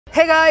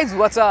Hey guys,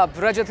 what's up?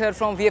 Rajat here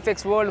from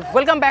VFX World.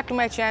 Welcome back to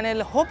my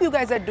channel. Hope you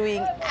guys are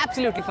doing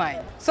absolutely fine.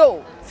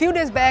 So, few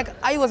days back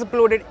I was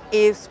uploaded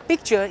a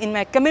picture in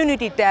my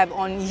community tab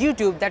on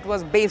YouTube that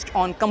was based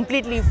on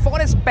completely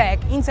forest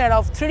pack inside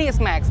of 3ds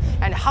Max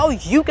and how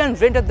you can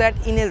render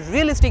that in a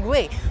realistic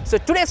way. So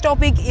today's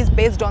topic is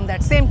based on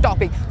that same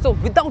topic. So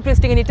without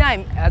wasting any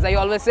time, as I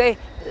always say,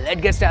 let's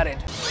get started.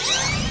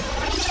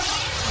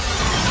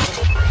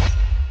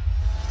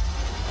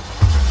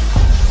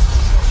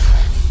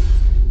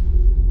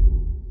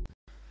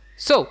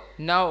 So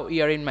now we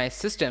are in my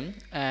system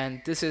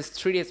and this is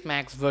 3ds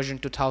Max version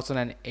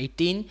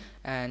 2018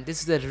 and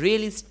this is a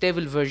really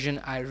stable version.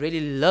 I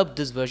really love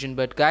this version,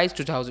 but guys,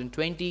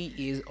 2020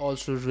 is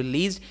also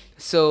released.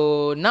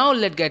 So now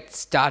let's get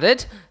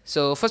started.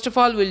 So first of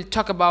all, we'll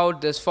talk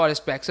about this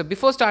forest pack. So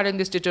before starting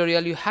this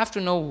tutorial, you have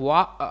to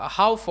know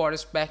how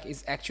forest pack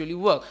is actually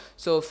work.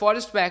 So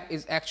forest pack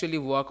is actually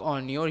work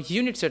on your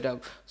unit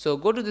setup. So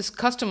go to this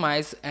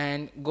customize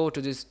and go to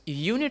this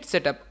unit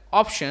setup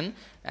option,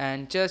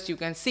 and just you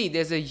can see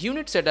there's a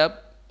unit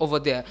setup over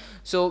there.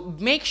 So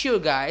make sure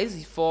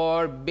guys,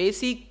 for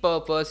basic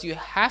purpose you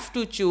have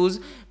to choose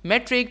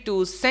metric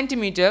to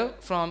centimeter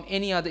from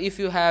any other. If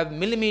you have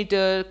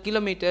millimeter,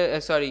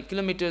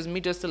 kilometers,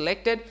 meters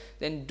selected,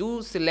 then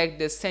do select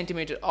the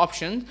centimeter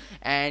option,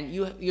 and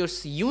your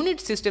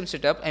unit system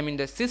setup, I mean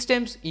the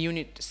system's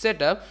unit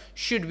setup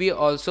should be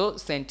also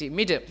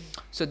centimeter.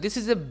 So this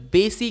is a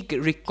basic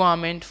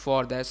requirement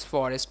for this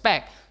forest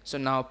pack. So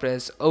now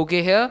press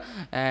OK here,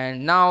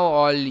 and now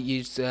all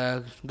is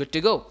good to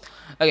go.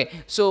 Okay,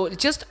 so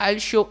just I'll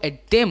show a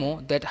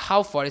demo that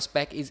how forest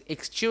pack is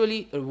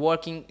actually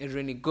working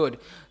really good.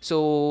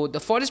 So the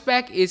forest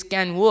pack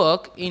can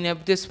work in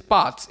this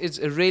paths. It's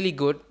really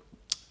good.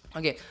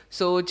 Okay,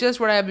 so just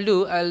what I will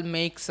do, I'll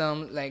make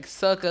some like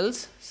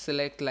circles,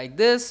 select like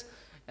this,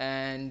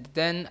 and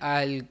then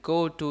I'll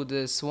go to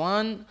this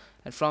one,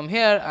 and from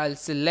here I'll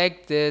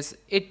select this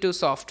Itoo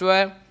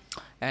software,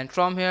 and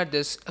from here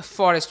this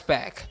forest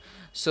pack.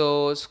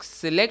 So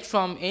select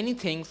from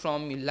anything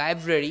from your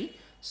library.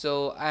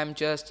 So I'm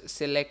just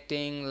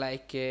selecting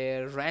like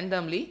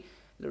randomly.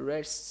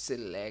 Let's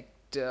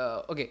select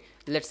okay,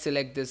 let's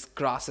select this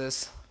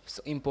grasses.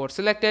 So import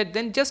selected,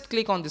 then just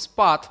click on this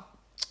path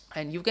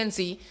and you can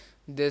see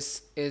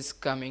this is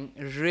coming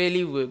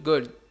really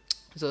good.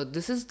 So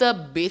this is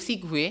the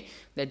basic way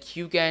that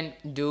you can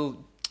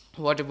do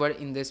whatever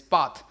in this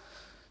path.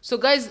 So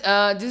guys,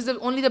 this is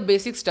only the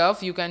basic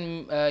stuff. You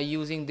can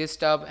using this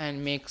stuff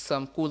and make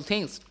some cool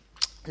things.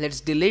 Let's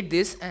delete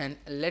this and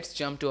let's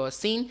jump to our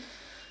scene.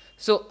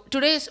 So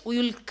today we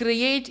will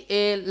create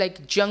a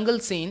like jungle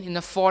scene in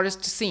a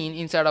forest scene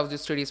inside of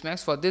this 3ds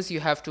Max. For this you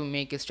have to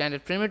make a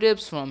standard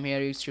primitives. From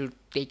here you should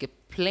take a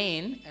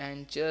plane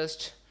and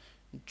just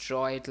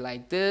draw it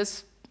like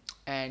this,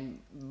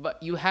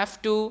 but you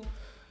have to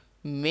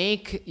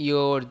make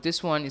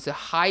this one is a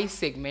high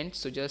segment.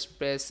 So just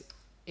press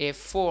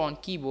F4 on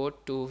keyboard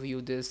to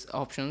view these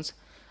options.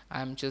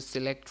 I'm just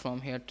select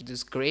from here to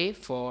this gray,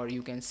 for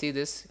you can see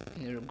this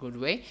in a good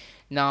way.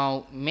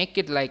 Now make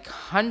it like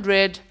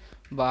 100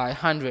 by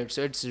 100,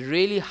 so it's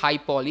really high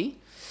poly.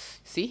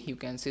 See, you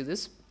can see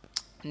this.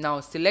 Now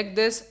select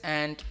this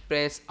and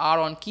press R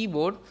on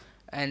keyboard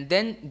and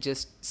then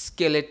just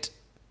scale it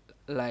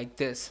like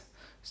this.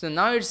 So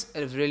now it's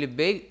a really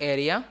big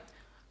area,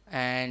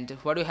 and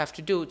what you have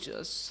to do,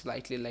 just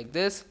slightly like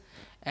this,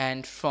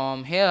 and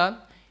from here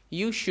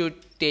you should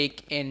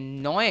take a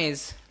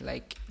noise,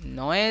 like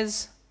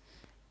noise,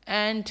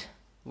 and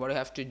what you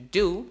have to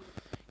do,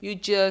 you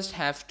just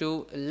have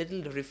to a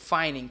little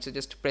refining. So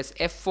just press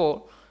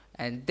F4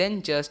 and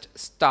then just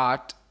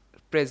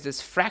press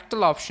this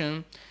fractal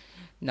option.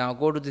 Now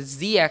go to the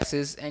Z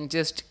axis and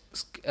just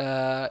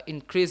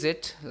increase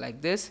it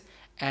like this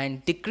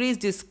and decrease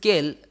the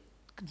scale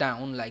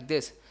down like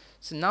this.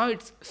 So now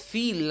it's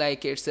feel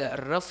like it's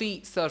a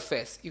roughy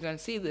surface. You can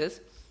see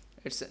this.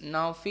 It's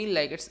now feel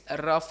like it's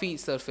roughy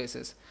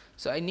surfaces.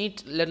 So I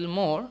need little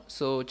more,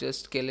 so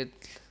just scale it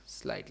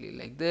slightly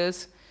like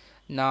this.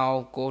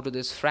 Now go to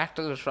this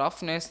fractal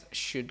roughness,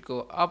 should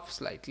go up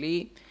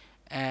slightly,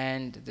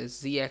 and the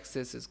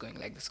z-axis is going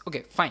like this.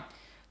 Okay, fine.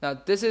 Now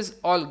this is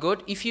all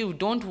good. If you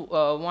don't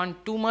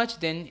want too much,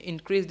 then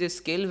increase the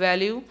scale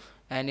value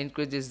and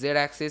increase this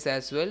z-axis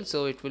as well,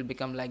 so it will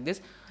become like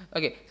this.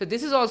 Okay, so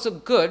this is also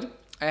good,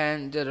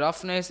 and the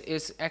roughness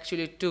is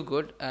actually too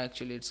good.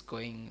 Actually it's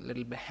going a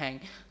little bit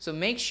hang. So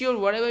make sure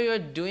whatever you are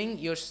doing,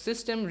 your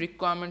system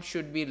requirement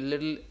should be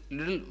little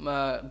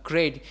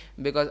great,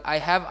 because I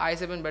have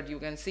i7, but you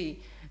can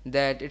see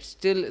that it's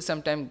still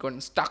sometimes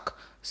gotten stuck.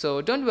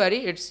 So don't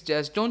worry, it's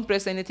just don't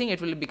press anything, it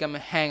will become a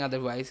hang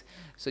otherwise.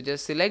 So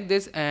just select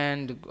this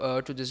and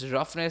to this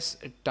roughness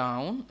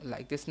down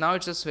like this. Now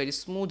it's just very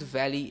smooth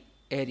valley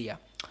area.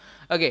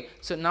 Okay,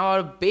 so now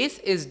our base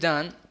is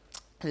done.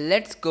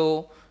 Let's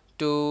go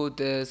to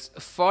this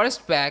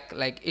forest pack,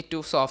 like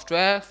Itoo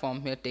software.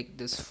 From here take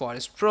this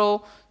Forest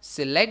Pro,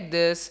 select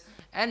this,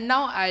 and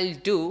now I'll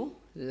do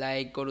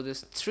like go to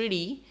this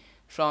 3D.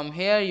 From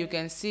here you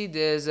can see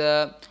there's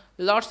a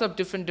lots of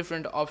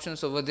different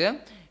options over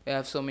there. You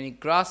have so many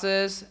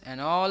grasses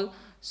and all.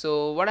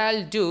 So what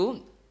I'll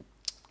do,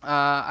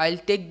 I'll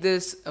take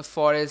this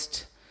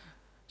forest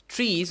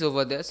trees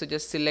over there. So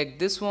just select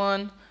this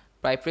one.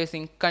 By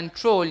pressing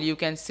Control, you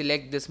can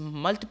select this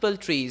multiple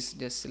trees.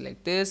 Just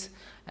select this,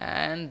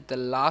 and the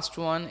last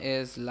one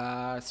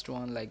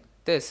like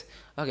this.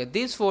 Okay,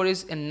 these 4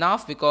 is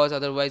enough because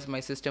otherwise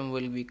my system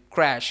will be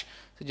crash.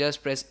 So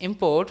just press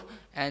import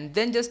and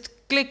then just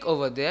click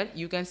over there.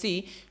 You can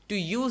see to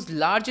use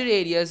larger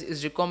areas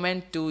is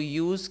recommend to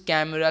use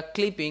camera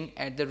clipping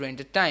at the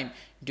render time.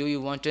 Do you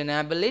want to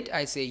enable it?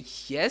 I say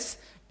yes,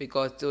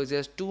 because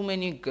there's too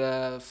many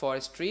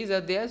forest trees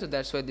are there, so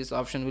that's why this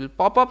option will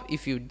pop up.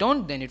 If you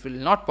don't, then it will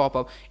not pop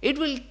up. It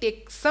will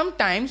take some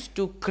time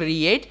to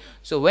create,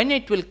 so when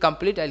it will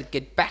complete, I'll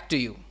get back to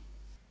you.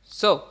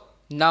 So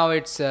now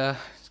it's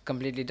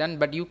completely done,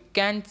 but you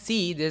can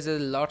see there's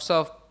lots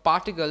of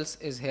particles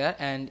is here,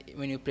 and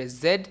when you press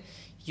Z,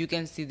 you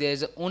can see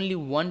there's only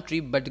one tree,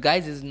 but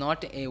guys, it's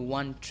not a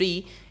one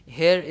tree.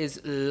 Here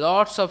is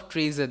lots of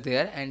trees are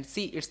there, and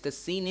see, it's the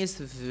scene is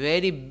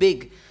very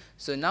big.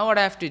 So now what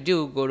I have to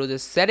do, go to the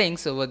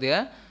settings over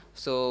there.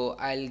 So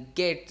I'll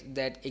get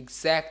that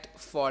exact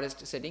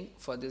forest setting.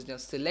 For this,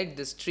 just select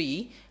this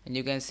tree, and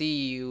you can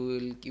see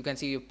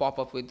you pop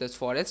up with this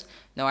forest.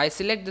 Now I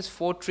select this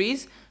 4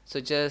 trees.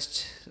 So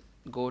just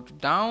go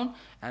down,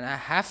 and I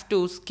have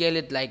to scale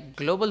it like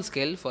global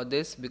scale for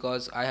this,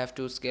 because I have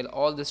to scale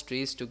all these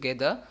trees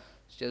together.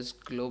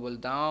 Just global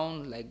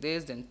down like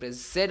this, then press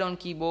Z on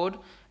keyboard,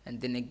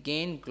 and then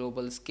again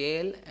global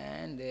scale,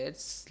 and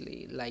it's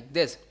like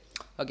this.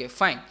 Okay,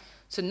 fine.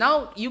 So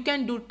now you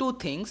can do 2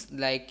 things.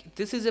 Like,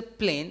 this is a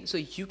plane, so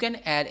you can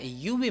add a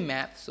UV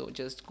map. So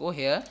just go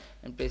here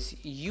and press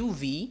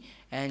UV,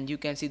 and you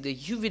can see the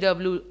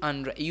UVW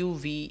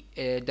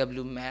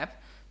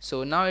map.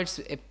 So now it's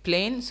a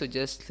plane, so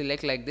just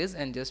select like this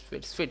and just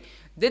fit.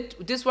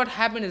 This what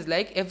happened is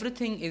like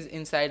everything is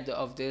inside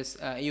of this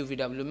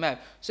UVW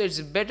map. So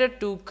it's better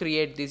to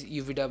create this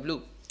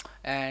UVW.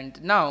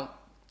 And now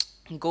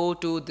go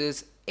to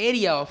this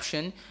area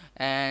option,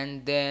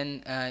 and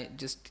then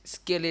just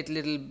scale it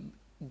little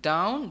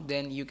down.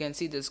 Then you can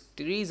see the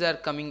trees are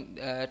coming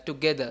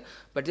together,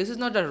 but this is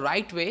not the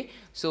right way.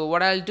 So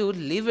what I'll do,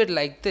 leave it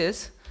like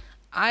this.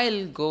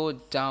 I'll go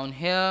down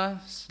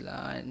here,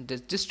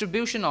 the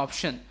distribution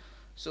option.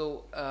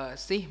 So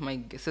see,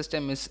 my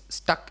system is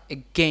stuck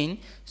again.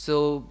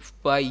 So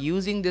by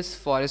using this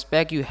forest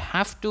pack, you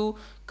have to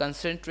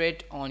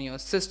concentrate on your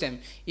system.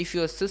 If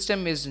your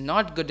system is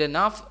not good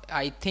enough,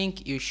 I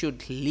think you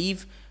should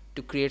leave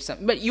to create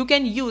some, but you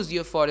can use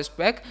your forest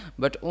pack,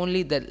 but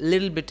only the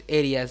little bit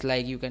areas.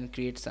 Like, you can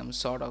create some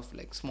sort of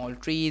like small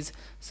trees,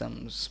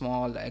 some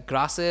small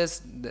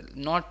grasses,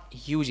 not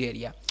huge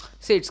area.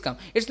 See,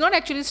 it's not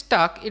actually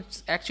stuck,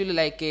 it's actually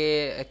like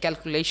a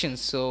calculation.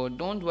 So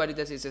don't worry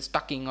that it's a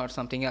stucking or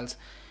something else.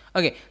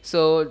 Okay,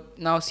 so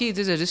now see,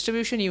 there's a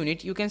distribution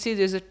unit. You can see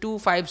there's a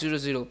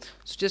 2500.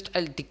 So just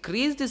I'll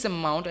decrease this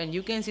amount, and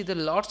you can see the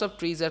lots of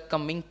trees are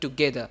coming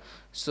together.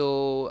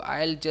 So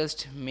I'll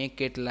just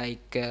make it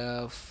like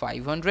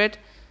 500.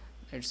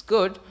 It's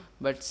good,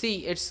 but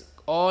see, it's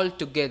all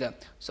together.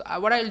 So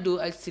what I'll do,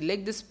 I'll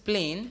select this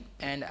plane,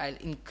 and I'll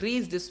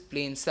increase this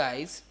plane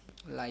size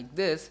like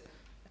this.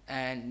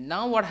 And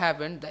now what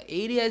happened, the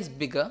area is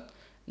bigger.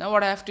 Now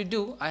what I have to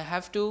do, I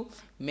have to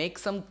make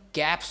some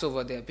gaps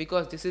over there,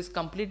 because this is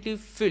completely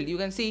filled. You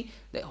can see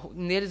that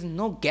there is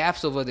no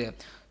gaps over there.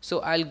 So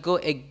I'll go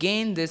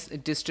again this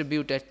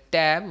distributor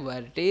tab,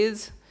 where it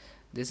is,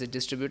 this is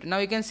distributor. Now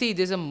you can see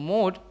there's a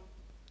mode.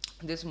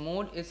 This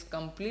mode is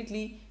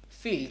completely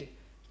filled.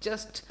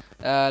 Just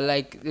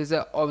like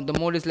the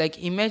mode is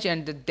like image,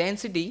 and the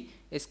density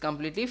is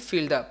completely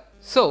filled up.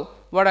 So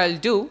what I'll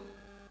do,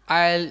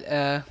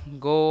 I'll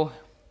go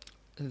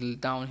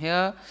down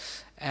here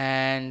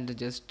and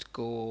just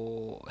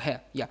go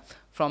here. Yeah,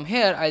 from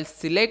here I'll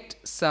select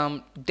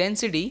some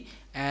density,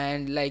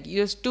 and like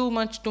there's too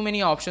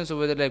many options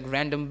over there, like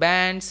random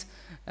bands,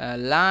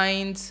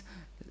 lines,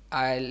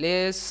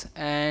 ILS,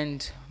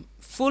 and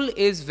full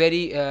is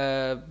very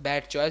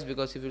bad choice,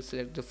 because if you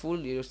select the full,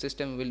 your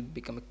system will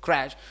become a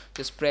crash.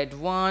 So spread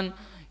 1,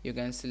 you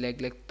can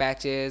select like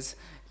patches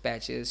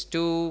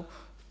 2,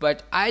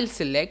 but I'll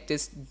select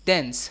this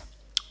dense.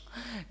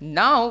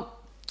 Now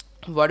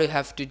what you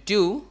have to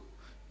do,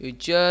 you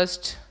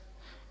just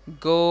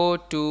go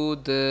to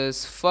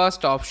this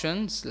first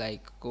options,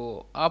 like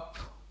go up,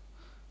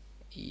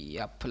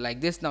 yep, like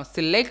this. Now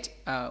select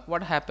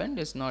what happened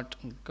is not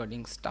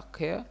getting stuck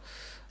here.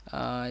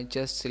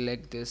 Just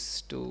select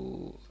this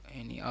to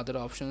any other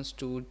options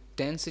to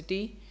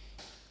density.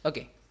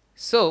 Okay,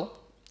 so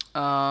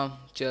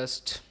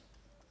just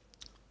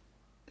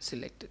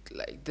select it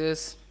like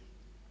this,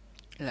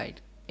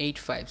 like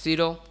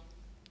 850.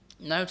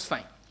 Now it's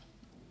fine.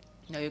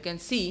 Now you can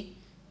see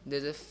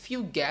there's a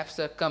few gaps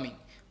are coming,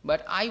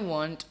 but I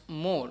want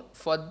more.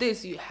 For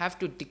this, you have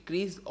to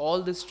decrease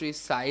all the tree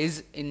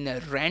size in a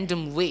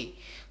random way.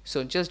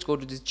 So just go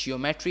to this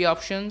geometry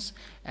options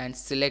and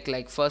select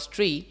like first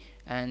tree,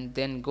 and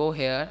then go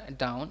here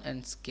down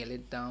and scale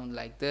it down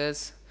like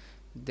this.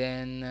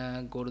 Then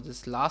go to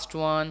this last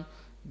one,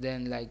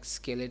 then like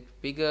scale it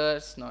bigger.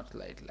 It's not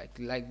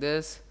like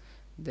this.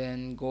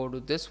 Then go to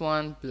this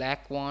one,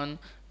 black one,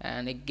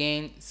 and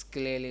again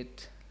scale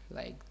it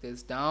like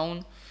this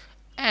down.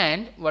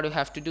 And what you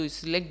have to do is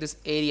select this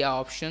area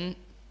option,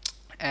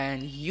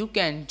 and you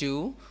can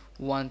do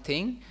one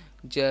thing.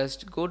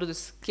 Just go to the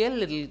scale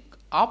little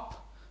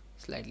up,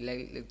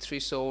 slightly like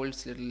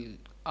thresholds little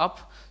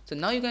up. So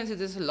now you can see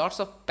there's lots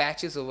of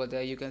patches over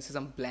there. You can see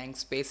some blank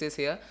spaces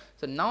here.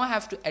 So now I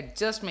have to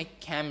adjust my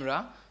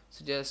camera.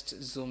 So just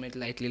zoom it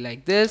lightly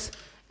like this,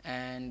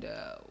 and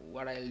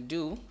what I'll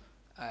do,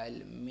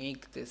 I'll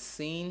make this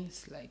scene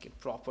like a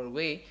proper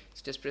way.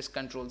 So just press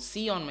Ctrl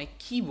C on my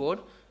keyboard.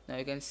 Now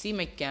you can see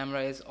my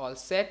camera is all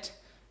set.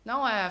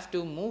 Now I have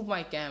to move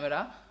my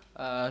camera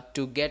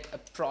to get a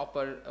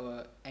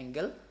proper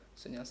angle.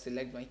 So now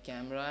select my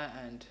camera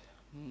and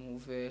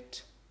move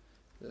it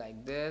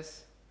like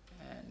this,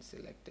 and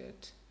select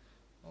it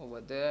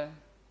over there,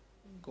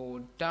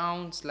 go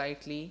down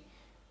slightly,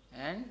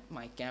 and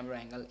my camera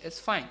angle is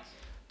fine.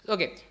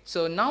 Okay,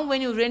 so now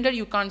when you render,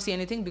 you can't see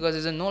anything because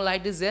there's no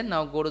light is there.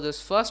 Now go to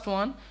this first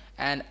one,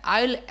 and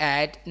I'll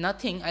add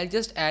nothing. I'll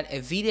just add a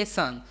Vray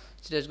sun.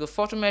 So just go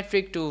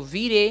photometric to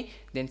Vray,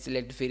 then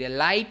select Vray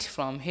light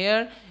from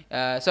here,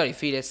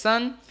 Vray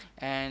sun,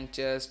 and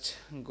just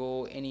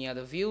go any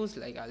other views.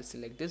 Like I'll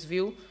select this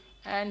view,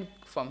 and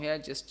from here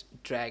just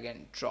drag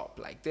and drop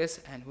like this,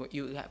 and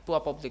you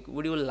pop up the,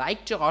 would you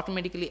like to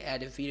automatically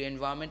add a Vray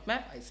environment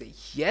map? I say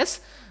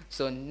yes.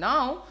 So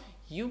now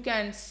you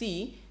can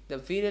see the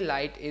Vray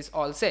light is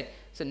all set.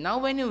 So now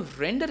when you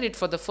render it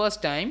for the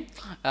first time,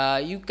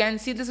 you can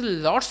see there's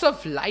lots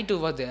of light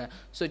over there.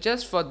 So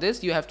just for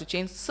this you have to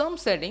change some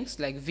settings,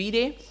 like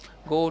Vray,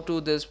 go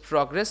to this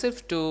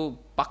progressive to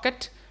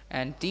bucket,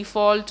 and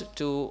default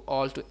to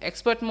all to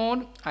expert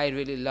mode. I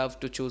really love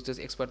to choose this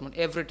expert mode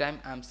every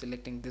time I'm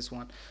selecting this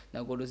one.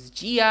 Now go to this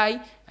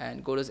GI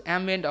and go to this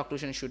ambient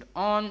occlusion should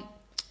on,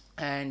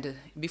 and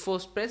before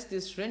press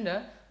this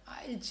render,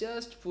 I'll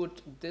just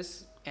put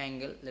this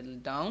angle little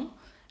down,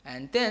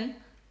 and then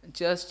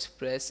just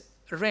press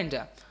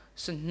render.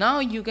 So now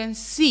you can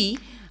see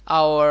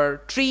our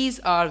trees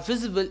are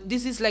visible.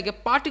 This is like a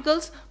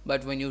particles,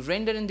 but when you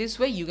render in this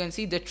way, you can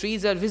see the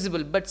trees are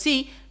visible. But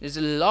see, there's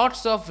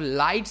lots of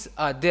lights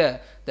are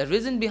there. The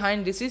reason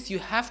behind this is you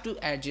have to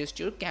adjust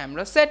your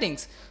camera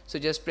settings. So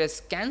just press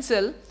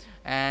cancel,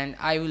 and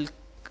I will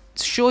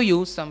show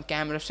you some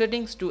camera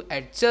settings to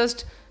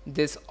adjust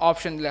this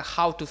option, like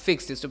how to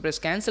fix this. So press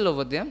cancel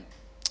over there.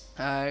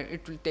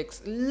 It will take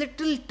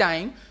little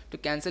time to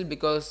cancel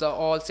because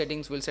all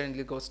settings will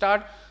suddenly go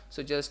start.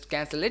 So just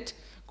cancel it.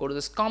 Go to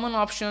this common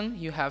option.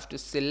 You have to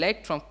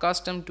select from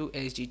custom to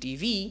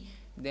HDTV,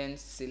 then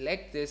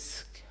select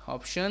this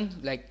option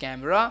like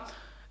camera,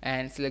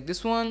 and select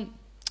this one,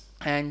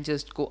 and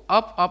just go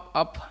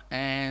up,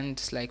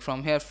 and like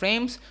from here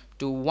frames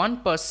to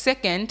 1 per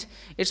second.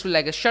 It's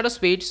like a shutter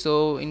speed,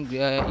 so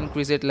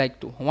increase it like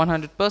to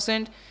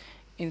 100%.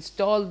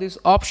 Install this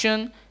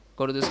option.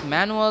 Go to this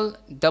manual,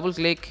 double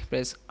click,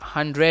 press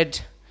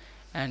 100,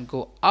 and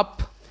go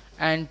up,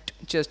 and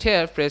just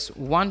here press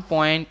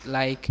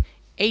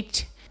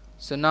 1.8.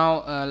 So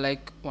now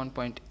like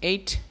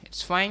 1.8,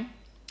 it's fine.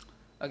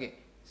 Okay,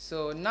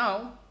 so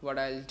now what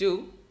I'll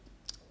do,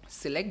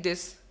 select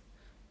this,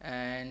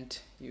 and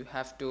you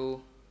have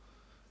to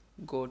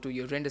go to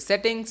your render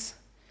settings,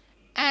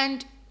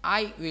 and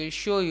I will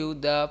show you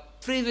the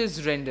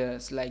previous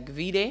renders like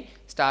Vray,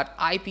 start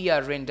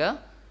IPR render,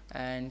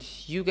 and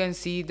you can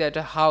see that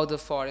how the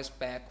forest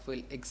pack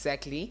will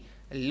exactly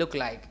look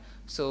like.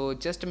 So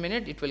just a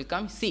minute, it will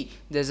come. See,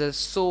 there's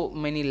so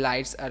many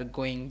lights are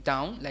going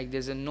down, like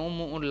there's no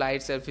more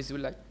lights are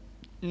visible, like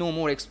no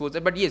more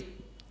exposure, but yes,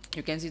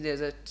 you can see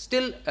there's a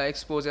still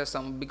exposure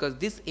some, because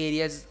this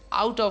area is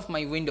out of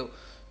my window.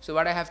 So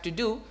what I have to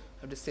do,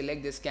 I have to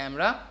select this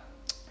camera,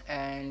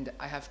 and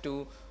I have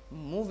to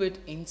move it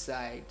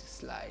inside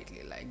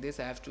slightly like this.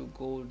 I have to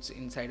go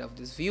inside of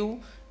this view,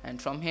 and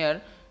from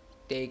here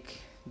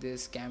take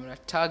this camera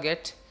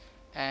target,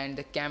 and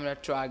the camera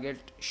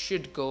target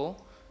should go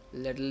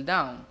little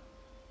down.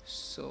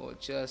 So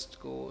just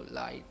go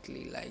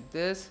lightly like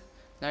this.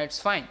 Now it's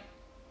fine.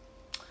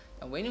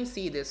 Now when you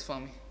see this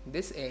from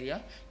this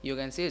area, you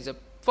can see it's a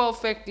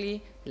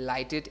perfectly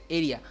lighted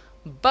area,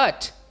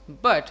 but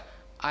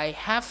I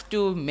have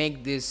to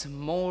make this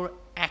more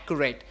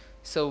accurate.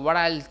 So what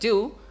I'll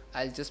do,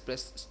 I'll just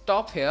press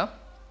stop here,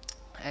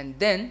 and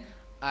then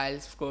I'll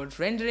go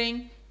to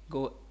rendering,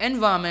 go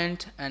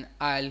environment, and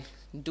I'll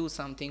do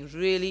something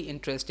really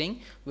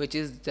interesting, which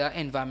is the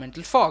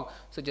environmental fog.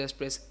 So just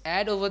press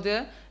add over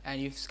there,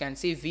 and you can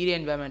see Vray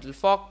environmental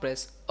fog.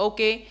 Press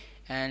OK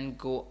and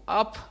go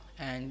up,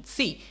 and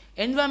see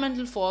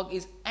environmental fog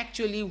is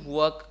actually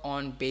work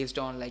on based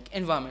on like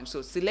environment.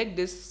 So select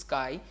this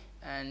sky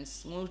and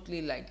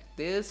smoothly like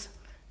this,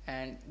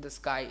 and the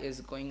sky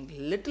is going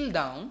little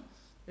down.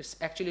 It's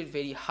actually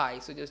very high,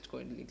 so just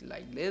going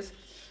like this.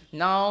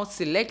 Now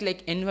select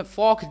like in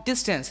fog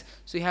distance,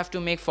 so you have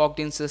to make fog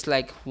distance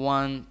like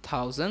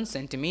 1000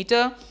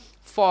 centimeter.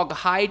 Fog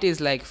height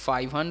is like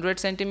 500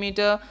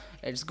 centimeter.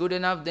 It's good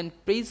enough. Then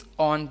press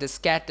on the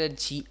scatter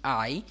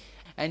GI,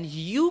 and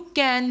you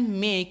can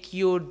make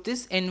your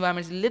this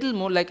environment a little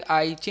more, like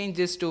I change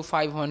this to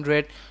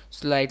 500,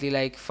 slightly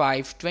like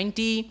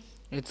 520.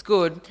 It's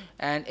good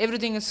and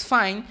everything is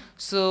fine.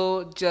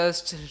 So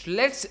just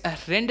let's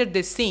render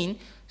this scene.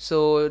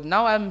 So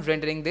now I'm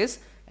rendering this,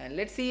 and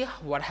let's see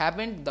what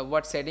happened,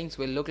 what settings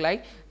will look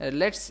like.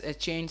 Let's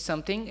change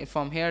something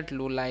from here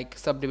to like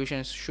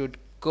subdivisions should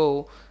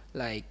go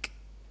like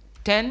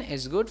 10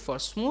 is good for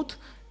smooth.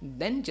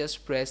 Then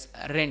just press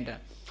render.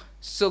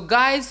 So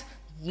guys,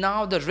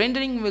 now the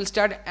rendering will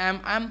start.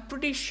 I'm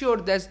pretty sure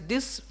that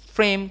this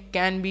frame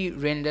can be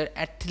rendered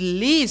at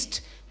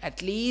least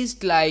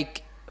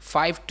like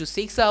 5 to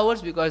 6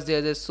 hours, because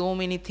there's so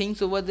many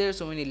things over there,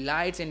 so many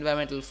lights,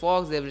 environmental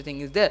fogs,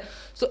 everything is there.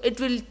 So it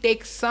will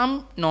take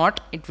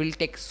it will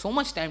take so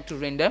much time to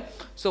render.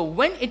 So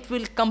when it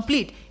will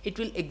complete, it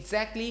will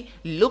exactly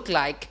look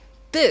like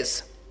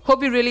this.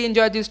 Hope you really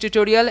enjoyed this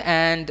tutorial,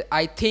 and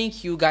I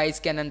think you guys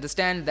can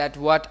understand that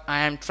what I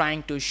am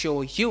trying to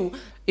show you.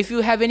 If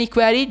you have any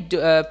query,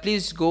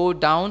 please go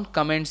down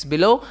comments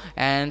below,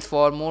 and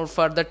for more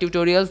further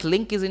tutorials,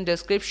 link is in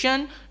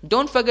description.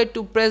 Don't forget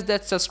to press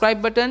that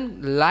subscribe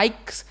button,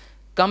 likes,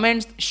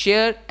 comments,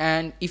 share,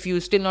 and if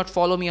you still not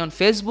follow me on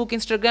Facebook,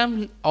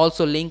 Instagram,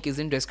 also link is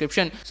in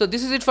description. So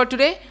this is it for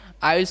today.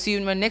 I will see you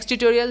in my next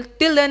tutorial.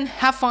 Till then,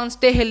 have fun,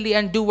 stay healthy,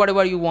 and do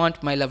whatever you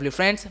want, my lovely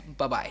friends.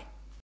 Bye bye.